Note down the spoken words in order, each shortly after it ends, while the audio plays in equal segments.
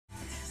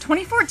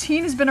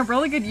2014 has been a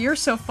really good year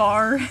so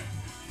far.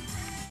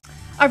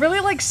 I really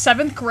like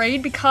 7th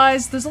grade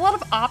because there's a lot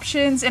of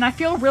options and I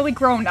feel really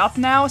grown up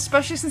now,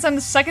 especially since I'm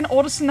the second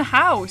oldest in the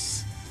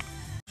house.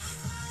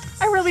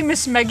 I really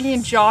miss Maggie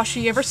and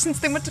Joshy ever since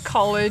they went to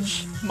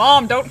college.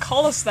 Mom, don't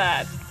call us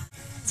that.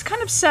 It's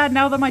kind of sad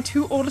now that my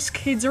 2 oldest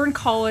kids are in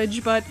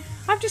college, but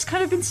I've just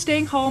kind of been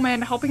staying home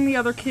and helping the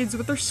other kids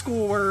with their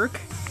schoolwork.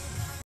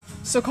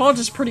 So college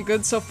is pretty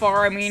good so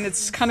far. I mean,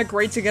 it's kind of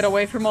great to get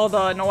away from all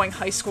the annoying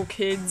high school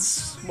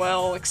kids.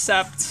 Well,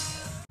 except...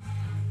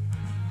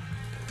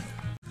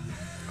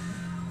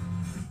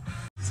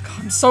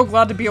 I'm so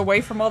glad to be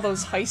away from all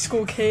those high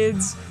school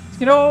kids.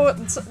 You know,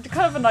 it's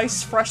kind of a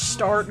nice fresh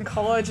start in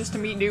college just to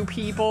meet new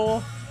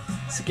people.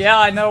 It's like, yeah,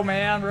 I know,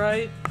 man,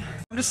 right?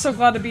 I'm just so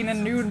glad to be in a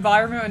new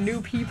environment with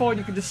new people and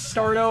you can just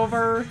start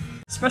over.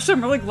 Especially,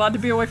 I'm really glad to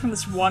be away from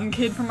this one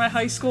kid from my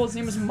high school. His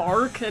name was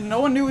Mark, and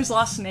no one knew his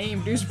last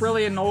name. He was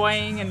really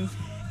annoying and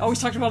always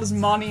talked about his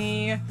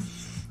money.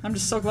 I'm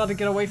just so glad to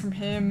get away from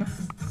him.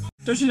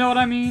 Don't you know what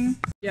I mean?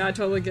 Yeah, I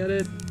totally get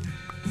it.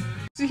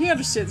 See, he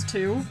understands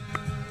too.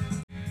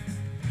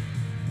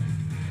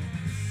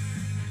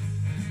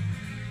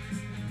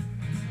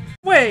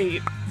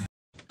 Wait.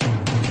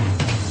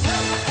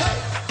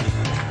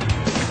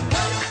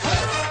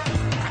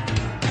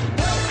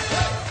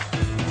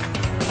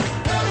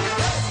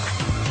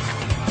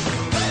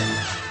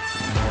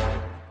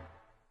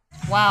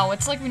 Wow,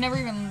 it's like we never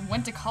even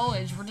went to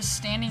college. We're just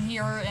standing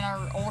here in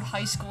our old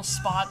high school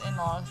spot in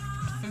the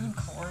food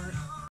court.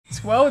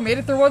 Well, we made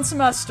it through one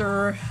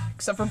semester,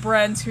 except for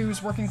Brent,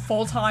 who's working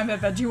full-time at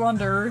Veggie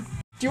Wonder.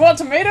 Do you want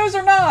tomatoes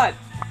or not?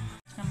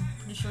 I'm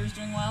pretty sure he's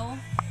doing well.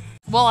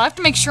 Well, I have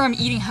to make sure I'm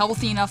eating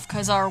healthy enough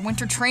because our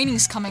winter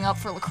training's coming up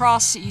for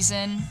lacrosse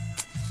season.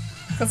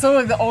 That's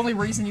literally the only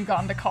reason you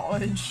got into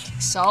college.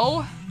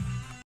 So?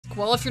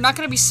 Well, if you're not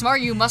gonna be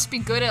smart, you must be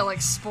good at,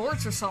 like,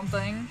 sports or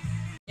something.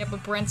 Yeah,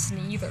 but Brent's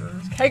neither.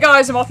 Hey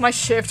guys, I'm off my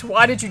shift.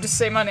 Why did you just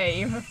say my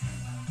name?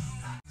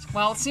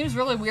 Well, it seems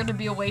really weird to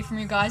be away from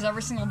you guys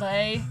every single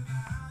day.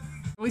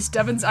 At least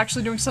Devin's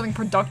actually doing something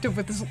productive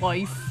with his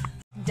life.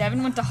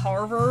 Devin went to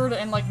Harvard,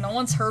 and, like, no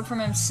one's heard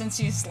from him since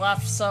he's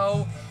left,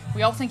 so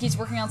we all think he's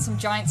working on some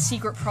giant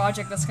secret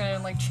project that's gonna,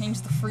 like,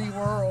 change the free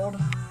world.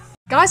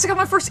 Guys, I got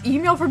my first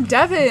email from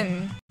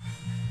Devin!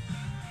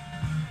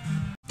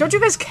 Don't you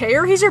guys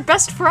care? He's your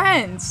best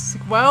friend!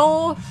 Like,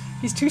 well,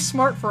 he's too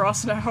smart for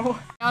us now.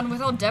 And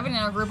without Devin in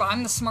our group,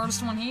 I'm the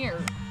smartest one here.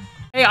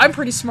 Hey, I'm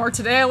pretty smart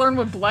today. I learned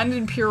what blend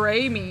and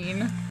puree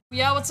mean.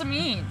 Yeah, what's it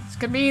mean?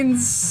 It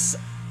means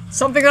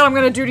something that I'm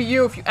gonna do to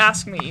you if you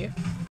ask me.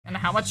 And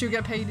how much you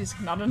get paid is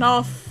not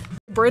enough.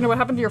 Brandon, what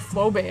happened to your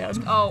flow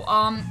band? Oh,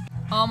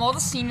 all the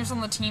seniors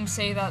on the team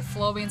say that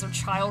flow bands are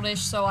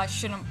childish, so I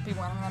shouldn't be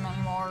wearing them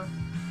anymore.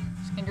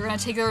 And you're gonna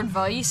take their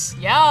advice?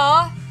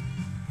 Yeah!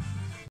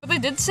 But they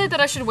did say that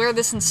I should wear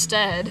this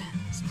instead.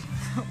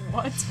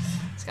 What?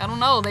 I don't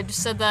know, they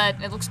just said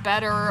that it looks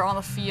better on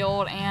the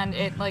field and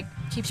it, like,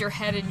 keeps your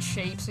head in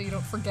shape so you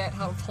don't forget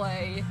how to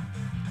play.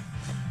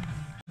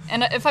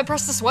 And if I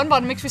press this one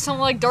button, it makes me sound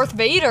like Darth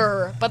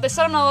Vader, but they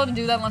said I'm not allowed to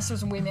do that unless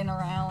there's women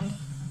around.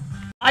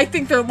 I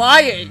think they're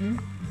lying.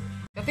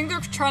 I think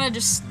they're trying to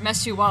just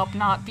mess you up,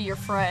 not be your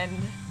friend.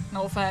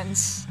 No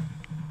offense.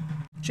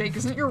 Jake,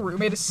 isn't your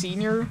roommate a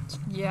senior?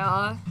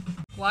 Yeah.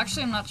 Well,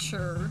 actually, I'm not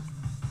sure.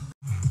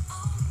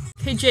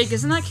 Hey Jake,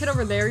 isn't that kid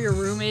over there your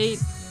roommate?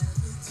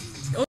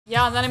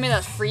 Yeah, and then I made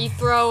that free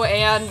throw,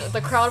 and the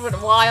crowd went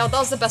wild. That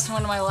was the best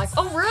one of my life.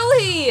 Oh,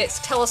 really?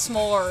 Tell us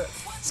more.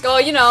 So,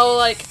 you know,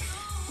 like,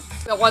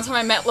 that one time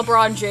I met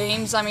LeBron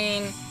James, I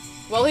mean,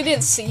 well, he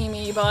didn't see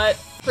me, but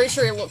pretty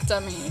sure he looked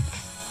at me.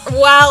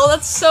 Wow,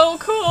 that's so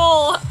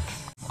cool!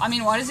 I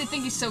mean, why does he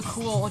think he's so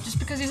cool? Just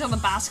because he's on the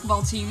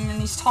basketball team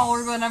and he's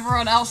taller than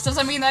everyone else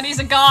doesn't mean that he's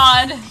a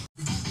god!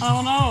 I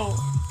don't know.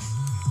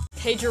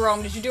 Hey,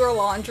 Jerome, did you do our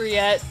laundry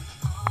yet?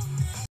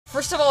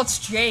 First of all, it's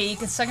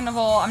Jake, and second of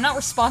all, I'm not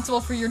responsible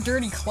for your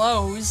dirty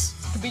clothes.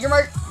 But you're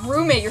my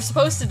roommate, you're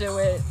supposed to do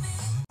it.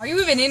 Are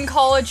you even in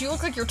college? You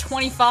look like you're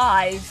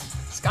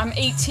 25. I'm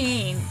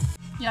 18.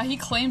 Yeah, he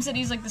claims that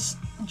he's like this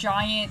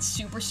giant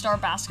superstar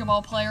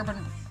basketball player, but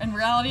in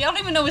reality, I don't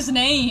even know his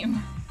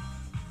name.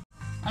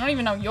 I don't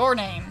even know your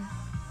name.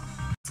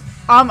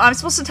 I'm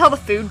supposed to tell the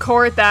food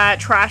court that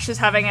Trash is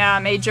having a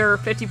major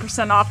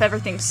 50% off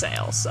everything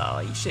sale, so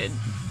you should,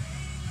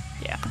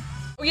 yeah.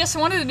 Oh yes, I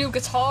wanted a new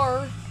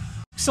guitar.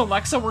 So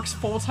Alexa works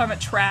full-time at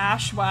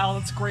Trash. Wow,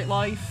 that's a great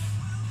life.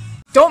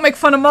 Don't make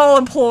fun of mall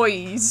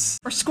employees!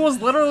 Our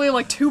school's literally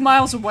like 2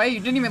 miles away, you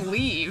didn't even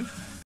leave.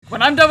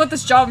 When I'm done with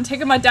this job, I'm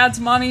taking my dad's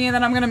money and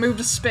then I'm gonna move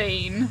to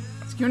Spain.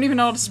 You don't even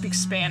know how to speak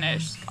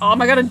Spanish. I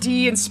got a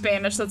D in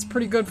Spanish, that's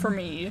pretty good for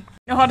me. You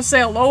know how to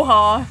say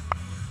aloha.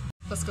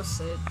 Let's go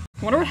sit.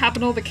 I wonder what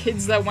happened to all the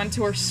kids that went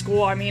to our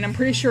school. I mean, I'm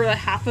pretty sure that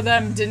half of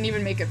them didn't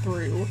even make it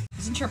through.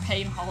 Isn't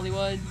Sharpay in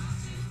Hollywood?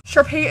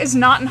 Sharpay is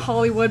not in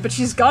Hollywood, but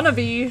she's gonna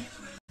be.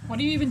 What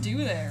do you even do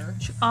there?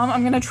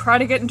 I'm gonna try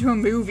to get into a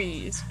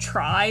movie.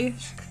 Try?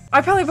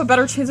 I probably have a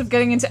better chance of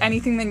getting into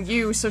anything than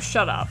you, so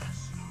shut up.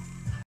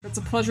 It's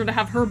a pleasure to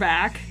have her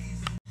back.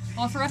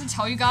 Well, I forgot to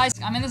tell you guys,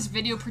 I'm in this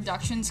video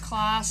productions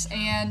class,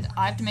 and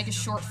I have to make a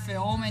short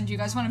film, and do you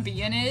guys want to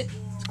be in it?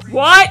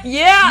 What?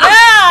 Yeah!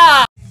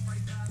 Yeah!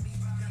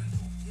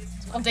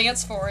 I'll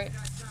dance for it.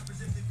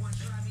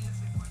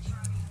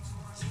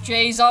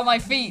 Jay's on my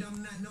feet.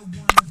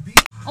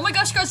 Oh my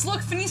gosh, guys,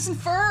 look, Phineas and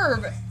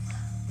Ferb!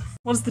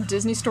 What is the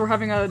Disney store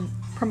having a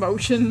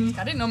promotion?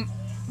 I didn't know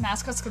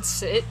mascots could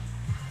sit.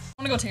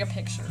 I'm gonna go take a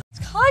picture.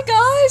 Hi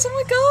guys, oh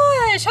my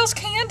gosh, how's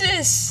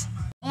Candace?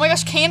 Oh my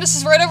gosh, Candace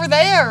is right over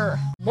there.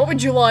 What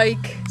would you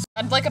like?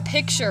 I'd like a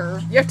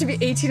picture. You have to be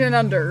 18 and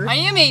under. I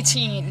am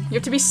 18. You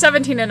have to be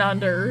 17 and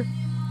under.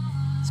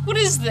 What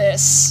is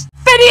this?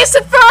 Phineas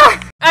and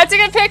Ferb! I have to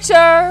get a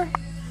picture!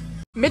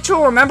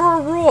 Mitchell, remember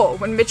a rule.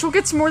 When Mitchell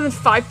gets more than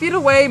 5 feet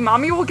away,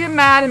 Mommy will get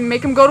mad and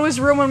make him go to his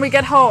room when we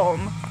get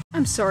home.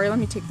 I'm sorry, let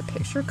me take the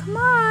picture. Come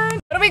on.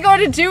 What are we going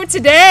to do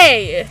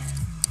today?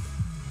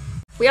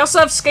 We also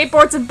have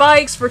skateboards and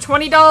bikes for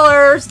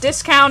 $20,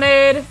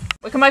 discounted.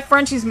 Look at my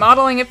friend, she's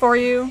modeling it for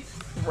you.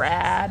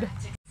 Rad.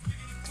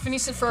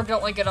 Phineas and Ferb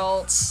don't like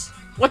adults.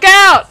 Look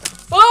out!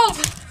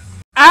 Oh!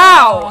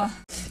 Ow!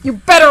 You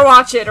better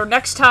watch it, or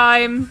next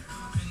time...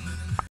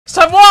 Next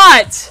time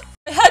what?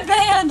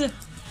 Headband!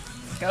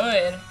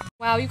 Good.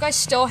 Wow, you guys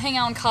still hang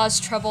out and cause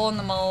trouble in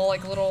the mall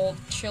like little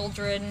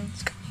children.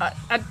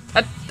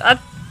 I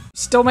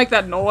still make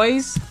that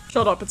noise?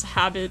 Shut up, it's a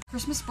habit.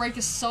 Christmas break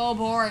is so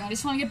boring. I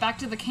just want to get back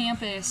to the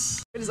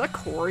campus. Wait, is that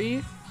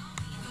Corey?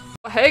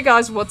 Hey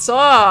guys, what's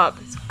up?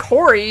 It's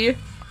Corey.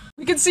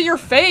 We can see your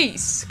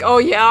face. Oh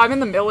yeah, I'm in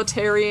the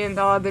military and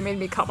they made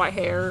me cut my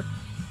hair.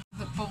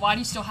 But why do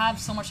you still have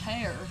so much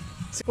hair?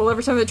 Well,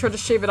 every time they tried to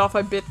shave it off,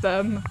 I bit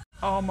them.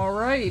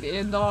 Alright,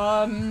 and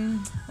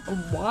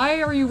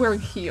why are you wearing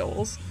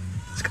heels?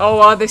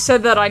 Oh, they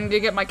said that I need to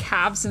get my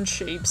calves in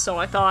shape, so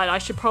I thought I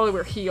should probably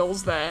wear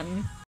heels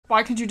then.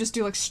 Why could you just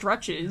do, like,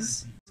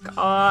 stretches?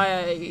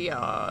 I,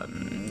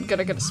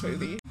 gonna get a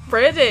smoothie.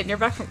 Brandon, you're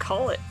back from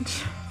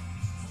college.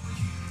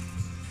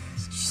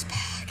 She's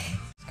back.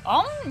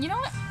 You know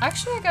what?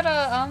 Actually, I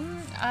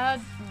gotta,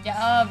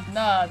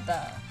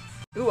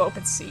 Ooh,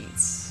 open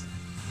seats.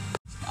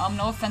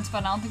 No offense,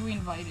 but I don't think we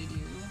invited you.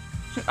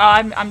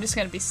 I'm just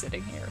gonna be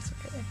sitting here, it's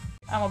okay.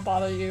 I won't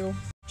bother you.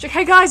 She's like,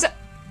 hey guys!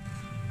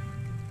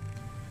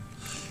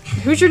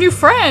 Who's your new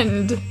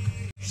friend?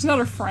 She's not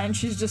her friend,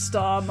 she's just,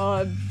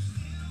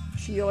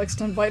 she likes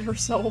to invite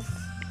herself.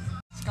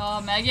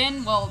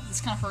 Megan, well, this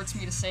kind of hurts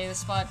me to say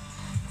this, but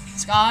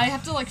I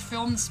have to, like,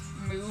 film this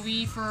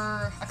movie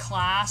for a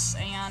class,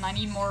 and I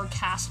need more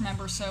cast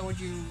members, so would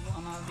you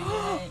wanna be in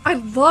it?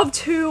 I'd love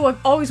to! I've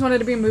always wanted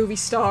to be a movie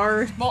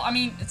star. Well, I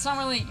mean, it's not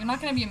really, you're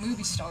not gonna be a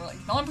movie star,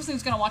 like, the only person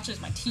who's gonna watch it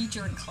is my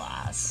teacher in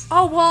class.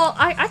 Oh, well,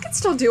 I could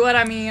still do it,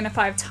 I mean, if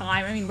I have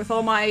time. I mean, with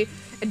all my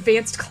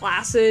advanced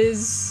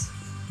classes.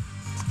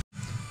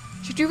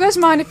 Do you guys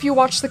mind if you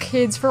watch the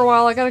kids for a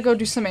while? I gotta go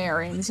do some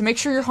errands. Make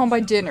sure you're home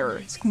by dinner.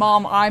 It's like,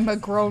 Mom, I'm a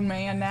grown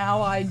man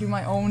now. I do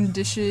my own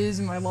dishes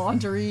and my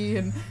laundry,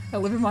 and I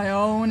live in my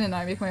own, and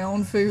I make my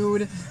own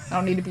food. I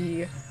don't need to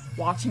be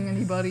watching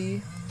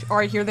anybody.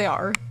 Alright, here they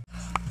are.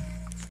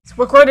 So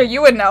what grade are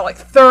you in now? Like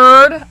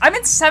 3rd? I'm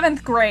in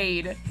 7th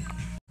grade.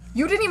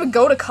 You didn't even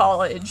go to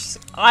college.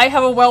 I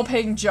have a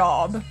well-paying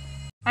job.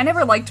 I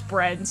never liked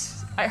Brent.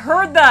 I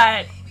heard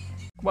that.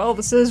 Well,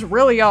 this is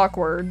really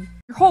awkward.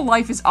 Your whole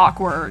life is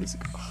awkward.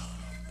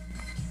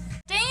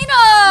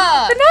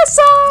 Dana!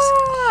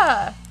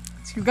 Vanessa!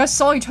 So you guys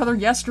saw each other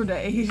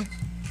yesterday.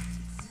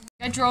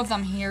 I drove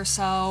them here,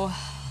 so...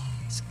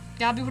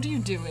 Gabby, what are you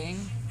doing?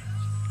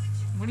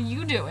 What are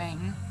you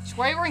doing?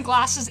 Why are you wearing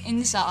glasses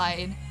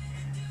inside?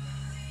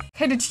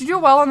 Hey, did she do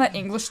well on that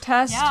English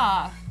test?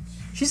 Yeah.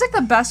 She's like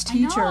the best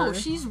teacher. I know,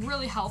 she's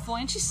really helpful,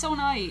 and she's so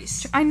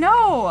nice. I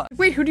know!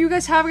 Wait, who do you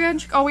guys have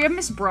again? Oh, we have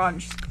Miss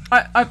Brunch.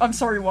 I'm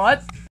sorry,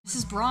 what?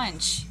 Mrs.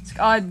 Brunch.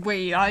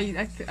 Wait,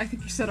 I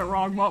think you said it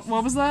wrong. What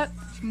was that?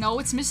 No,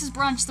 it's Mrs.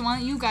 Brunch, the one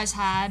that you guys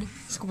had.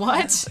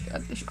 What?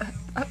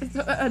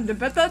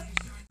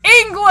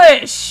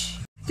 English!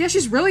 Yeah,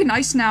 she's really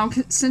nice now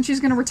since she's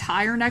gonna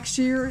retire next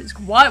year.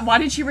 What? Why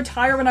did she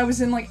retire when I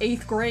was in like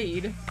 8th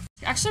grade?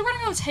 Actually, we're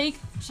gonna go take.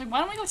 Why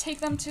don't we go take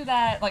them to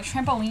that like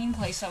trampoline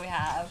place that we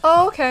have?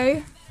 Oh,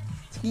 okay.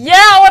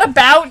 Yeah, what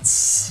about?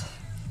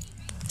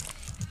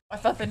 I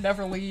thought they'd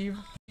never leave.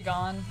 You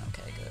gone?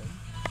 Okay, good.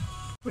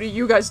 What are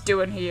you guys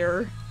doing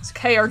here? It's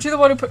okay, aren't you the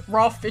one who put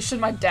raw fish in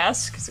my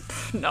desk?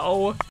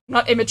 No. I'm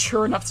not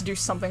immature enough to do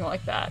something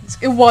like that.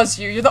 It was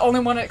you. You're the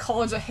only one at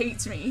college that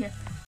hates me.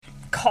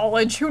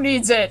 College? Who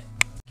needs it?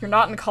 You're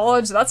not in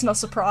college? That's no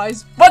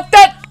surprise. But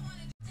that-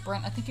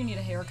 Brent, I think you need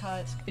a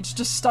haircut. It's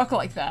just stuck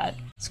like that.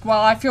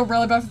 Well, I feel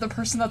really bad for the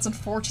person that's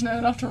unfortunate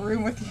enough to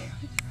room with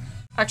you.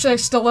 Actually, I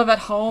still live at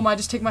home. I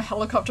just take my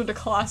helicopter to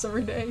class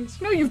every day.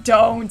 No, you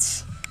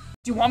don't.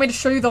 Do you want me to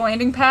show you the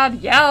landing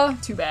pad? Yeah,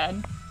 too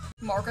bad.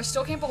 Mark, I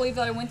still can't believe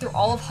that I went through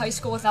all of high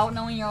school without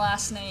knowing your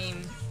last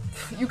name.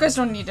 You guys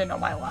don't need to know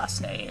my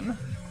last name.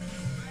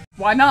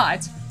 Why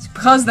not? It's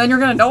because then you're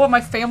gonna know what my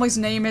family's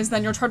name is,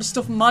 then you'll try to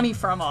steal money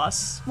from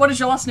us. What is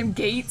your last name,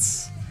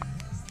 Gates?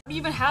 How do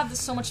you even have this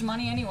so much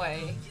money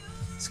anyway?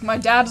 My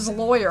dad is a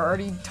lawyer. I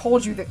already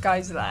told you that,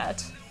 guys,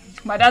 that.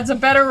 My dad's a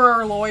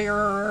better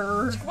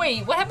lawyer.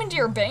 Wait, what happened to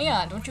your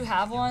band? Don't you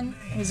have one?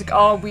 He's like,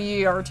 oh,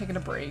 we are taking a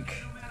break.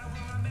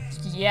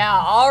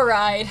 Yeah,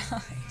 alright.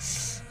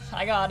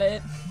 I got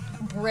it.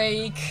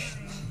 Break.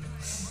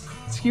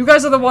 So you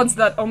guys are the ones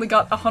that only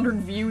got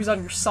 100 views on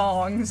your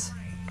songs.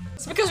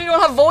 It's because we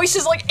don't have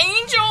voices like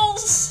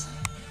angels!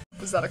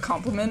 Was that a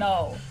compliment?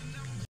 No.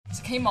 It's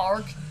like, hey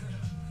Mark.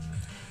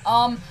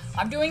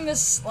 I'm doing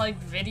this, like,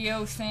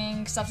 video thing,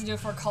 because I have to do it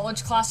for a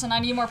college class, and I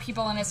need more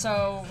people in it,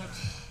 so...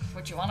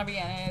 Would you want to be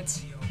in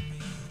it?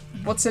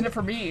 What's in it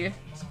for me?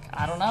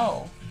 I don't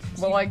know.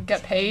 Will I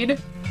get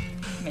paid?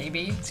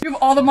 Maybe. So you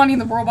have all the money in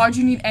the world, why would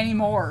you need any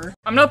more?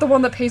 I'm not the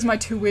one that pays my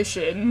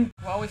tuition.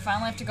 Well, we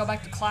finally have to go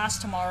back to class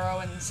tomorrow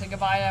and say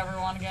goodbye to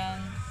everyone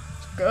again.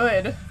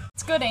 Good.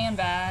 It's good and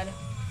bad.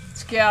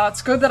 Yeah,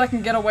 it's good that I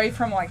can get away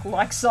from, like,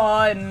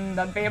 Lexa and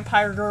the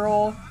vampire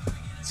girl.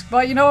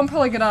 But, you know, I'm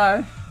probably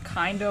gonna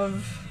kind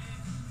of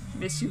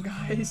miss you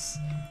guys.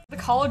 The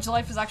college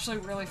life is actually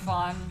really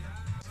fun.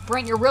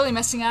 Brent, you're really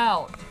missing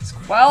out.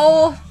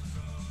 Well...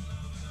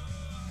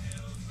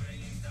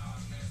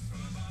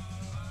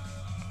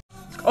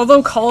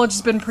 Although college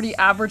has been pretty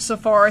average so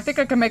far, I think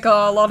I can make a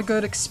lot of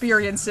good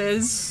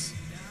experiences.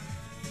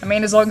 I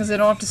mean, as long as I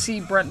don't have to see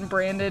Brent and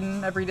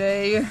Brandon every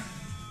day.